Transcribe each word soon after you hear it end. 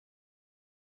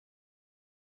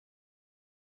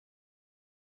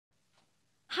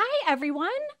Hi, everyone,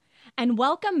 and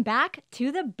welcome back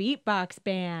to the BEATbox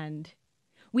Band.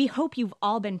 We hope you've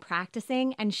all been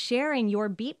practicing and sharing your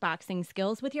beatboxing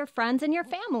skills with your friends and your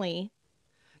family.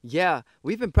 Yeah,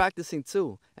 we've been practicing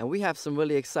too, and we have some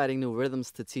really exciting new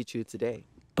rhythms to teach you today.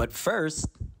 But first,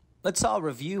 let's all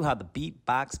review how the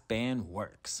BEATbox Band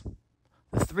works.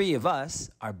 The three of us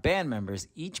are band members,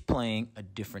 each playing a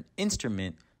different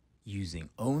instrument using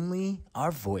only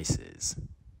our voices.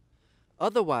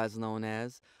 Otherwise known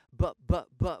as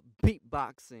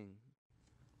beatboxing.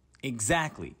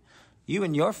 Exactly. You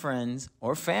and your friends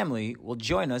or family will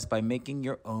join us by making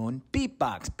your own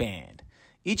BEATbox Band.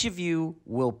 Each of you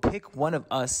will pick one of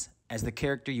us as the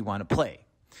character you want to play.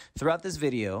 Throughout this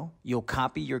video, you'll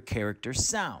copy your character's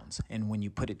sounds, and when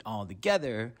you put it all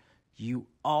together, you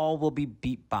all will be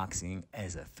beatboxing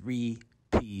as a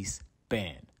three-piece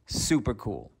band. Super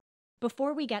cool.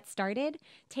 Before we get started,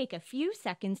 take a few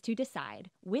seconds to decide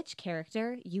which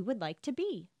character you would like to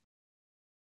be.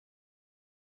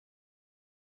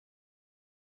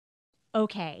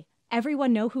 Okay,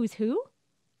 everyone know who's who?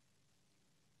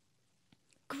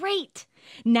 Great!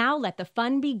 Now let the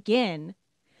fun begin.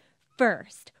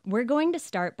 First, we're going to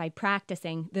start by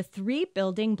practicing the 3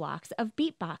 building blocks of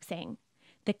beatboxing: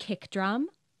 the kick drum,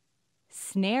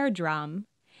 snare drum,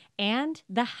 and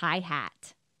the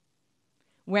hi-hat.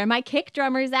 Where my kick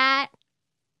drummers at?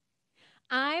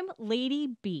 I'm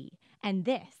Lady B, and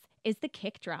this is the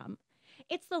kick drum.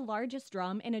 It's the largest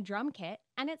drum in a drum kit,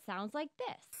 and it sounds like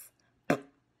this.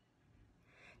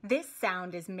 This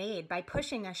sound is made by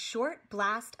pushing a short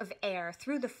blast of air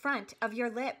through the front of your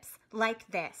lips, like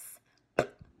this.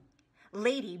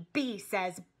 Lady B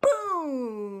says,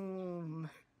 boom!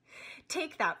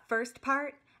 Take that first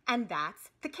part, and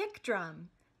that's the kick drum.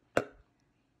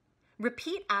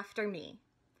 Repeat after me.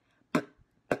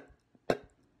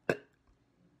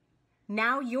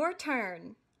 Now your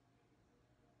turn.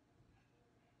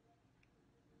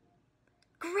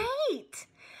 Great!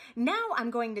 Now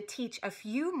I'm going to teach a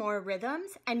few more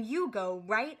rhythms, and you go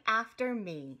right after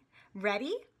me.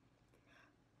 Ready?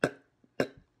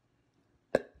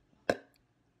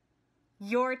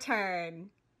 Your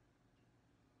turn.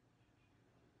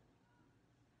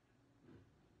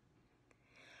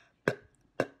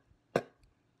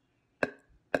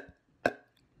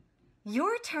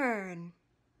 Your turn.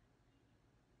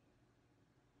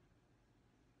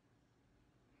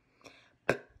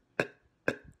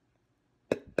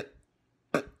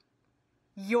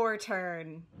 Your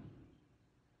turn.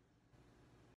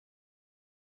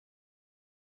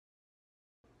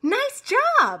 Nice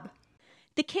job!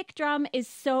 The kick drum is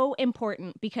so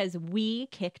important because we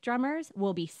kick drummers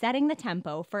will be setting the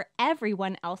tempo for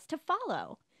everyone else to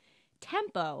follow.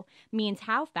 Tempo means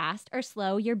how fast or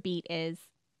slow your beat is.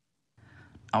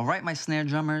 All right, my snare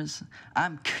drummers,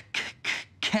 I'm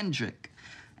Kendrick,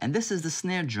 and this is the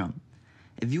snare drum.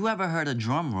 If you ever heard a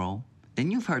drum roll,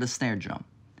 then you've heard a snare drum.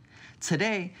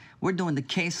 Today, we're doing the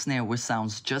K snare, which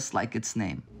sounds just like its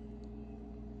name.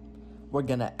 We're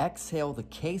gonna exhale the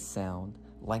K sound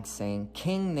like saying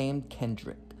king named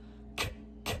Kendrick.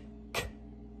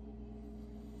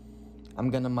 I'm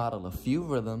gonna model a few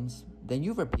rhythms, then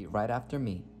you repeat right after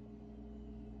me.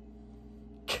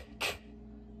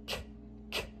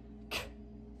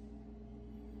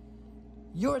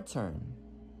 Your turn.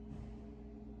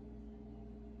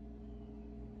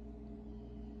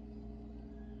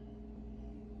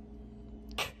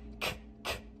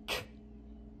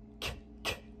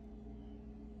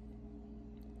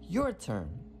 Your turn.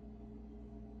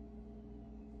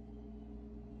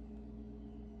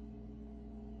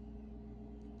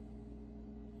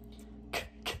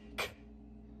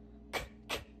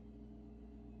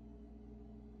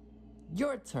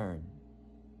 Your turn.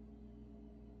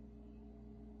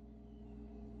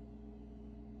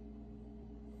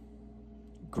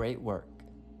 Great work.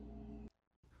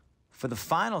 For the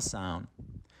final sound,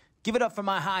 give it up for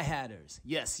my hi-hatters.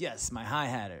 Yes, my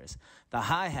hi-hatters. The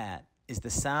hi-hat is the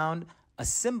sound a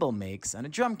cymbal makes on a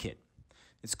drum kit.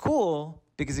 It's cool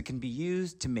because it can be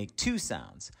used to make 2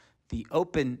 sounds, the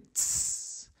open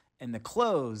tss and the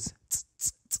close tss,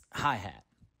 tss, tss, hi-hat.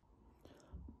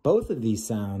 Both of these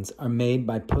sounds are made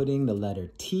by putting the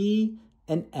letter T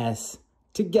and S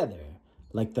together,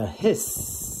 like the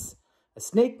hiss a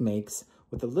snake makes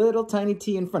with a little tiny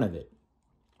T in front of it,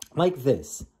 like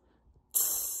this.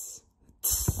 Tss,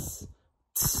 tss,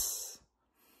 tss.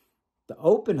 The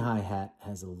open hi-hat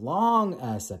has a long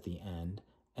S at the end,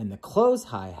 and the closed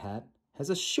hi-hat has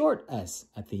a short S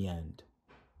at the end.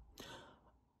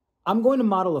 I'm going to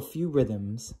model a few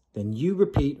rhythms, then you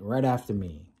repeat right after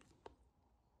me.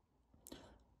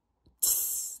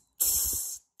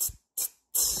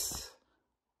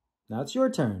 Now it's your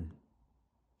turn.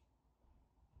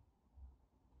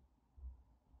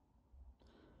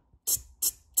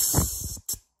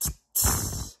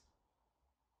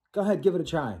 Go ahead, give it a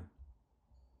try.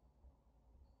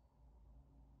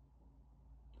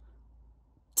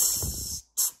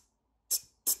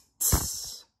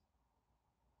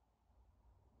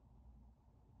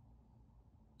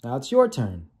 Now it's your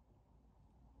turn.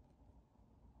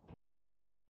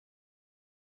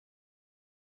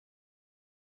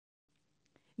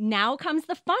 Now comes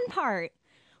the fun part.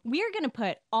 We're going to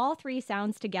put all 3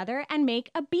 sounds together and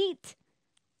make a beat.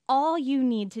 All you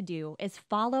need to do is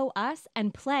follow us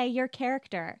and play your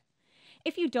character.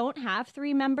 If you don't have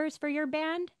 3 members for your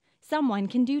band, someone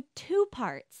can do 2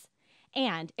 parts.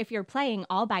 And if you're playing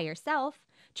all by yourself,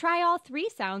 try all 3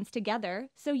 sounds together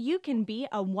so you can be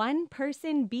a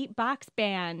 1-person beatbox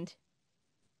band.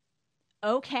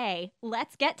 Okay,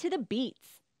 let's get to the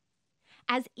beats.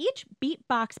 As each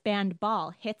beatbox band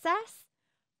ball hits us,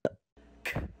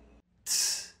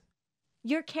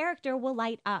 your character will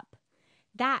light up.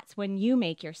 That's when you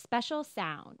make your special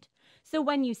sound. So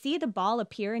when you see the ball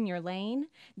appear in your lane,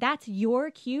 that's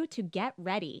your cue to get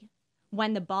ready.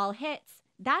 When the ball hits,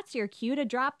 that's your cue to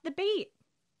drop the beat.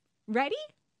 Ready?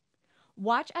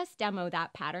 Watch us demo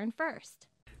that pattern first.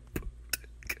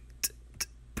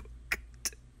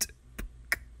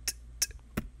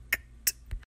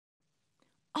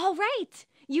 All right,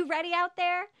 you ready out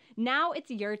there? Now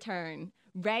it's your turn.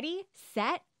 Ready,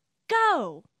 set,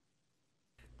 go!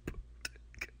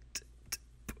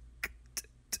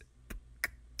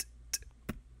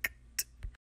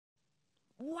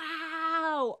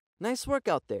 Wow! Nice work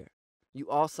out there. You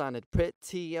all sounded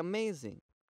pretty amazing.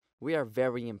 We are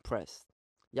very impressed.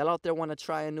 Y'all out there want to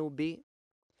try a new beat?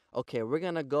 Okay, we're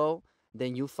gonna go,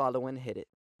 then you follow and hit it.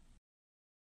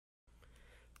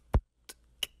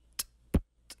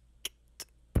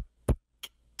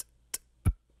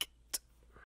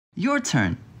 Your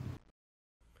turn.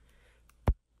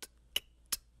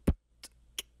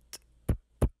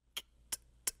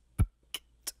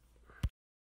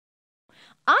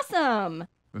 Awesome!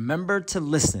 Remember to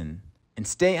listen and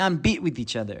stay on beat with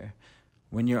each other.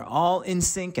 When you're all in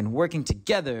sync and working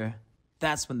together,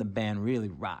 that's when the band really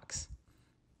rocks.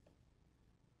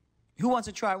 Who wants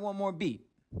to try one more beat?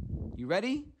 You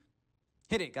ready?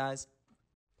 Hit it, guys.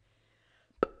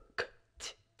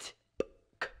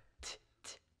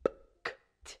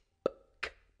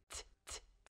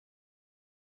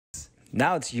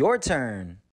 Now it's your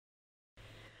turn.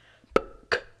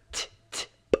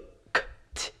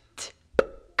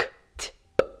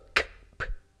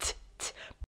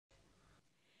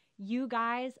 You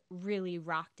guys really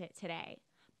rocked it today.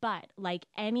 But like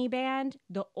any band,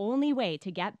 the only way to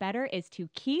get better is to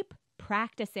keep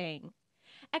practicing.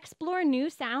 Explore new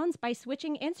sounds by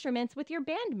switching instruments with your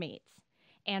bandmates.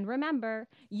 And remember,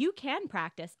 you can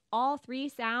practice all 3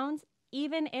 sounds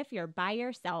even if you're by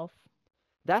yourself.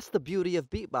 That's the beauty of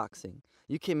beatboxing.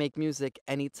 You can make music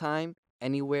anytime,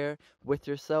 anywhere, with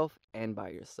yourself and by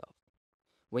yourself.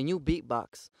 When you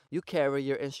beatbox, you carry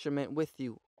your instrument with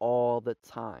you all the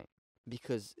time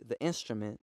because the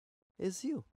instrument is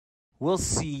you. We'll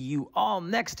see you all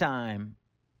next time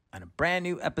on a brand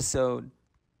new episode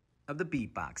of the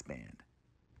BEATbox Band.